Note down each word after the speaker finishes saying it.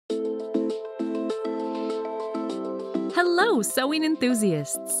Hello, sewing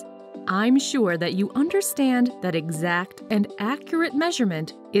enthusiasts! I'm sure that you understand that exact and accurate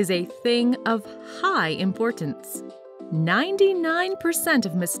measurement is a thing of high importance. 99%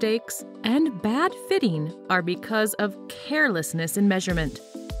 of mistakes and bad fitting are because of carelessness in measurement.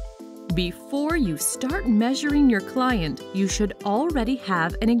 Before you start measuring your client, you should already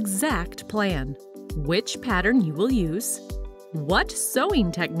have an exact plan. Which pattern you will use, what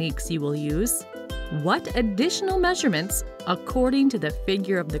sewing techniques you will use, what additional measurements, according to the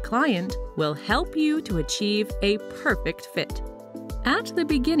figure of the client, will help you to achieve a perfect fit. At the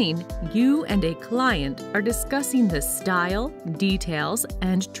beginning, you and a client are discussing the style, details,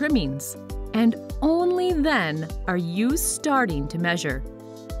 and trimmings, and only then are you starting to measure.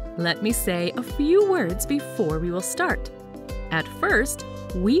 Let me say a few words before we will start. At first,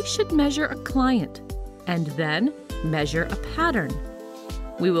 we should measure a client, and then measure a pattern.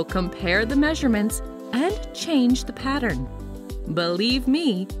 We will compare the measurements and change the pattern. Believe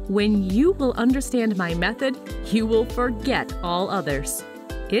me, when you will understand my method, you will forget all others.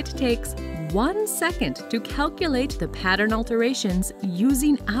 It takes 1 second to calculate the pattern alterations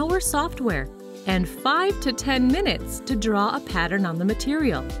using our software, and 5 to 10 minutes to draw a pattern on the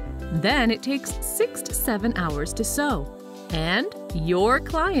material. Then it takes 6 to 7 hours to sew, and your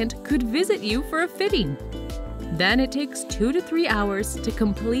client could visit you for a fitting. Then it takes 2 to 3 hours to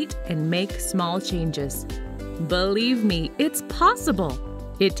complete and make small changes. Believe me, it's possible.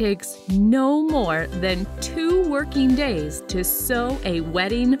 It takes no more than 2 working days to sew a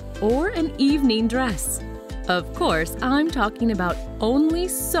wedding or an evening dress. Of course, I'm talking about only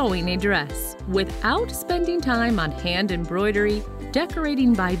sewing a dress without spending time on hand embroidery,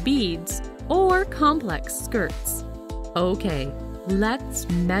 decorating by beads, or complex skirts. Okay, let's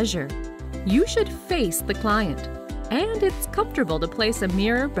measure. You should face the client, and it's comfortable to place a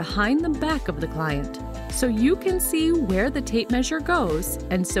mirror behind the back of the client so you can see where the tape measure goes,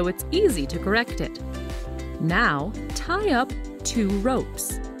 and so it's easy to correct it. Now, tie up 2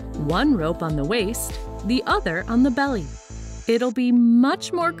 ropes, 1 rope on the waist, the other on the belly. It'll be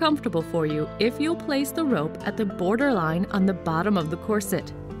much more comfortable for you if you'll place the rope at the borderline on the bottom of the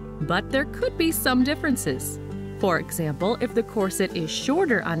corset, but there could be some differences. For example, if the corset is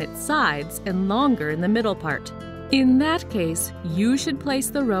shorter on its sides and longer in the middle part. In that case, you should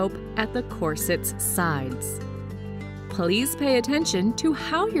place the rope at the corset's sides. Please pay attention to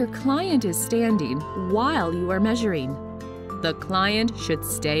how your client is standing while you are measuring. The client should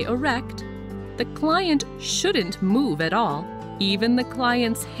stay erect. The client shouldn't move at all. Even the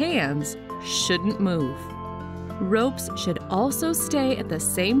client's hands shouldn't move. Ropes should also stay at the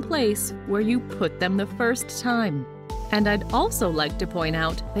same place where you put them the first time. And I'd also like to point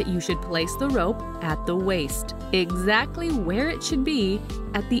out that you should place the rope at the waist, exactly where it should be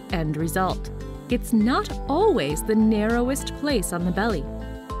at the end result. It's not always the narrowest place on the belly.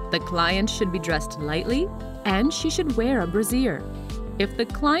 The client should be dressed lightly, and she should wear a brassiere. If the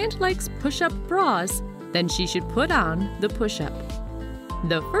client likes push-up bras, then she should put on the push-up.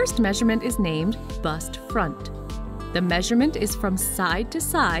 The first measurement is named bust front. The measurement is from side to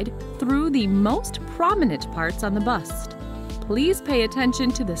side through the most prominent parts on the bust. Please pay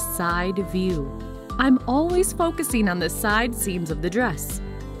attention to the side view. I'm always focusing on the side seams of the dress.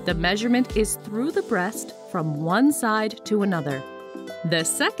 The measurement is through the breast from one side to another. The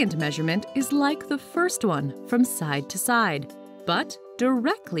second measurement is like the first one, from side to side, but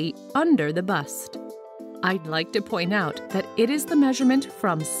directly under the bust. I'd like to point out that it is the measurement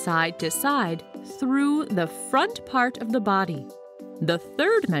from side to side through the front part of the body. The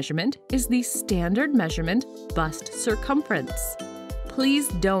third measurement is the standard measurement bust circumference. Please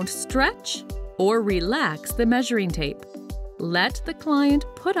don't stretch or relax the measuring tape. Let the client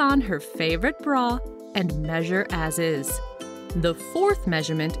put on her favorite bra and measure as is. The fourth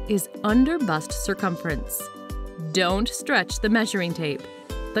measurement is under bust circumference. Don't stretch the measuring tape.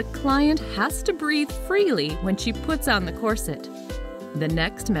 The client has to breathe freely when she puts on the corset. The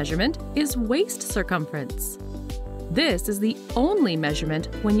next measurement is waist circumference. This is the only measurement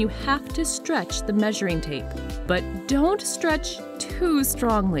when you have to stretch the measuring tape, but don't stretch too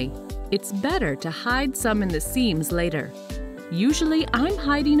strongly. It's better to hide some in the seams later. Usually I'm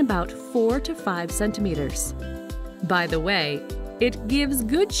hiding about 4 to 5 centimeters. By the way, it gives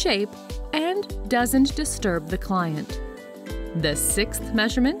good shape and doesn't disturb the client. The sixth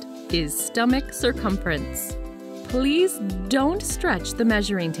measurement is stomach circumference. Please don't stretch the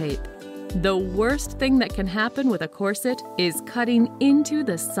measuring tape. The worst thing that can happen with a corset is cutting into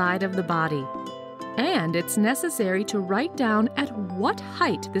the side of the body. And it's necessary to write down at what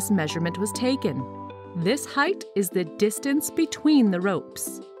height this measurement was taken. This height is the distance between the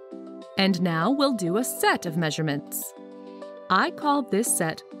ropes. And now we'll do a set of measurements. I call this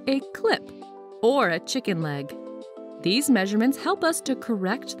set a clip or a chicken leg. These measurements help us to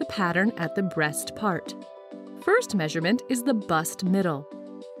correct the pattern at the breast part. First measurement is the bust middle.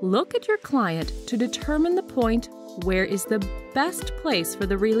 Look at your client to determine the point where is the best place for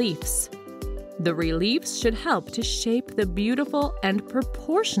the reliefs. The reliefs should help to shape the beautiful and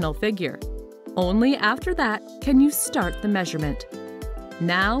proportional figure. Only after that can you start the measurement.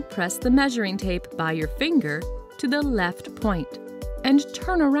 Now press the measuring tape by your finger to the left point and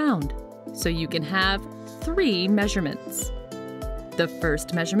turn around so you can have 3 measurements. The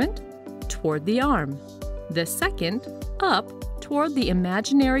first measurement, toward the arm. The second, up toward the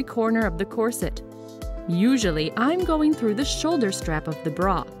imaginary corner of the corset. Usually, I'm going through the shoulder strap of the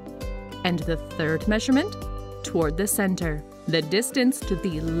bra. And the third measurement, toward the center, the distance to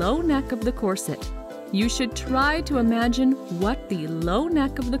the low neck of the corset. You should try to imagine what the low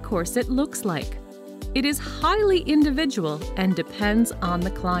neck of the corset looks like. It is highly individual and depends on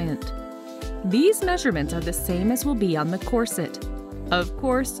the client. These measurements are the same as will be on the corset. Of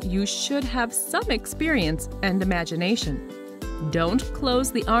course, you should have some experience and imagination. Don't close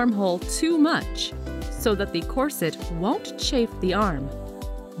the armhole too much so that the corset won't chafe the arm.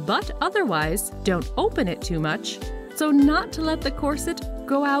 But otherwise, don't open it too much so not to let the corset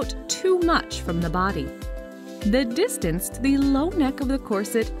go out too much from the body. The distance to the low neck of the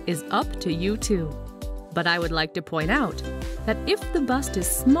corset is up to you too. But I would like to point out that if the bust is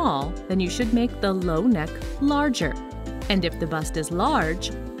small, then you should make the low neck larger. And if the bust is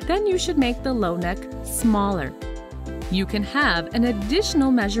large, then you should make the low neck smaller. You can have an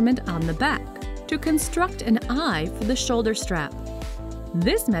additional measurement on the back to construct an eye for the shoulder strap.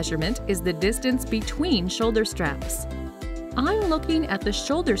 This measurement is the distance between shoulder straps. I'm looking at the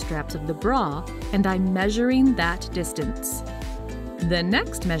shoulder straps of the bra and I'm measuring that distance. The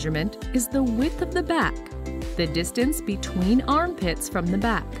next measurement is the width of the back, the distance between armpits from the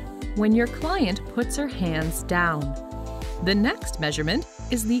back, when your client puts her hands down. The next measurement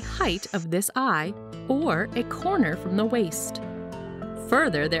is the height of this eye, or a corner from the waist.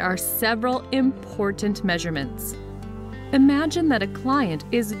 Further, there are several important measurements. Imagine that a client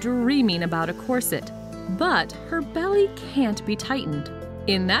is dreaming about a corset, but her belly can't be tightened.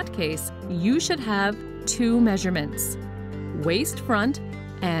 In that case, you should have 2 measurements: waist front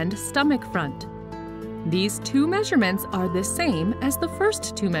and stomach front. These 2 measurements are the same as the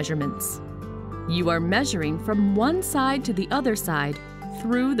first 2 measurements. You are measuring from one side to the other side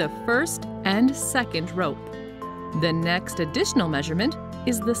through the first and second rope. The next additional measurement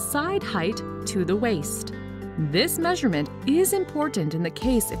is the side height to the waist. This measurement is important in the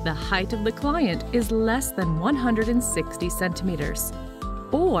case if the height of the client is less than 160 centimeters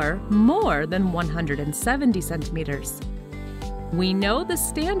or more than 170 centimeters. We know the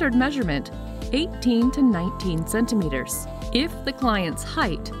standard measurement, 18 to 19 centimeters, if the client's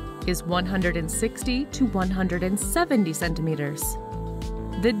height is 160 to 170 centimeters.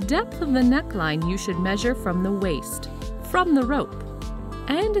 The depth of the neckline you should measure from the waist, from the rope.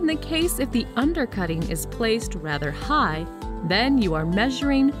 And in the case if the undercutting is placed rather high, then you are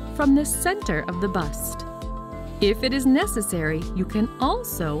measuring from the center of the bust. If it is necessary, you can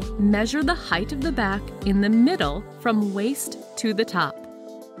also measure the height of the back in the middle from waist to the top.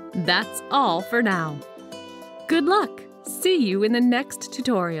 That's all for now. Good luck! See you in the next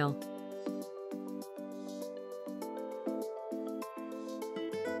tutorial.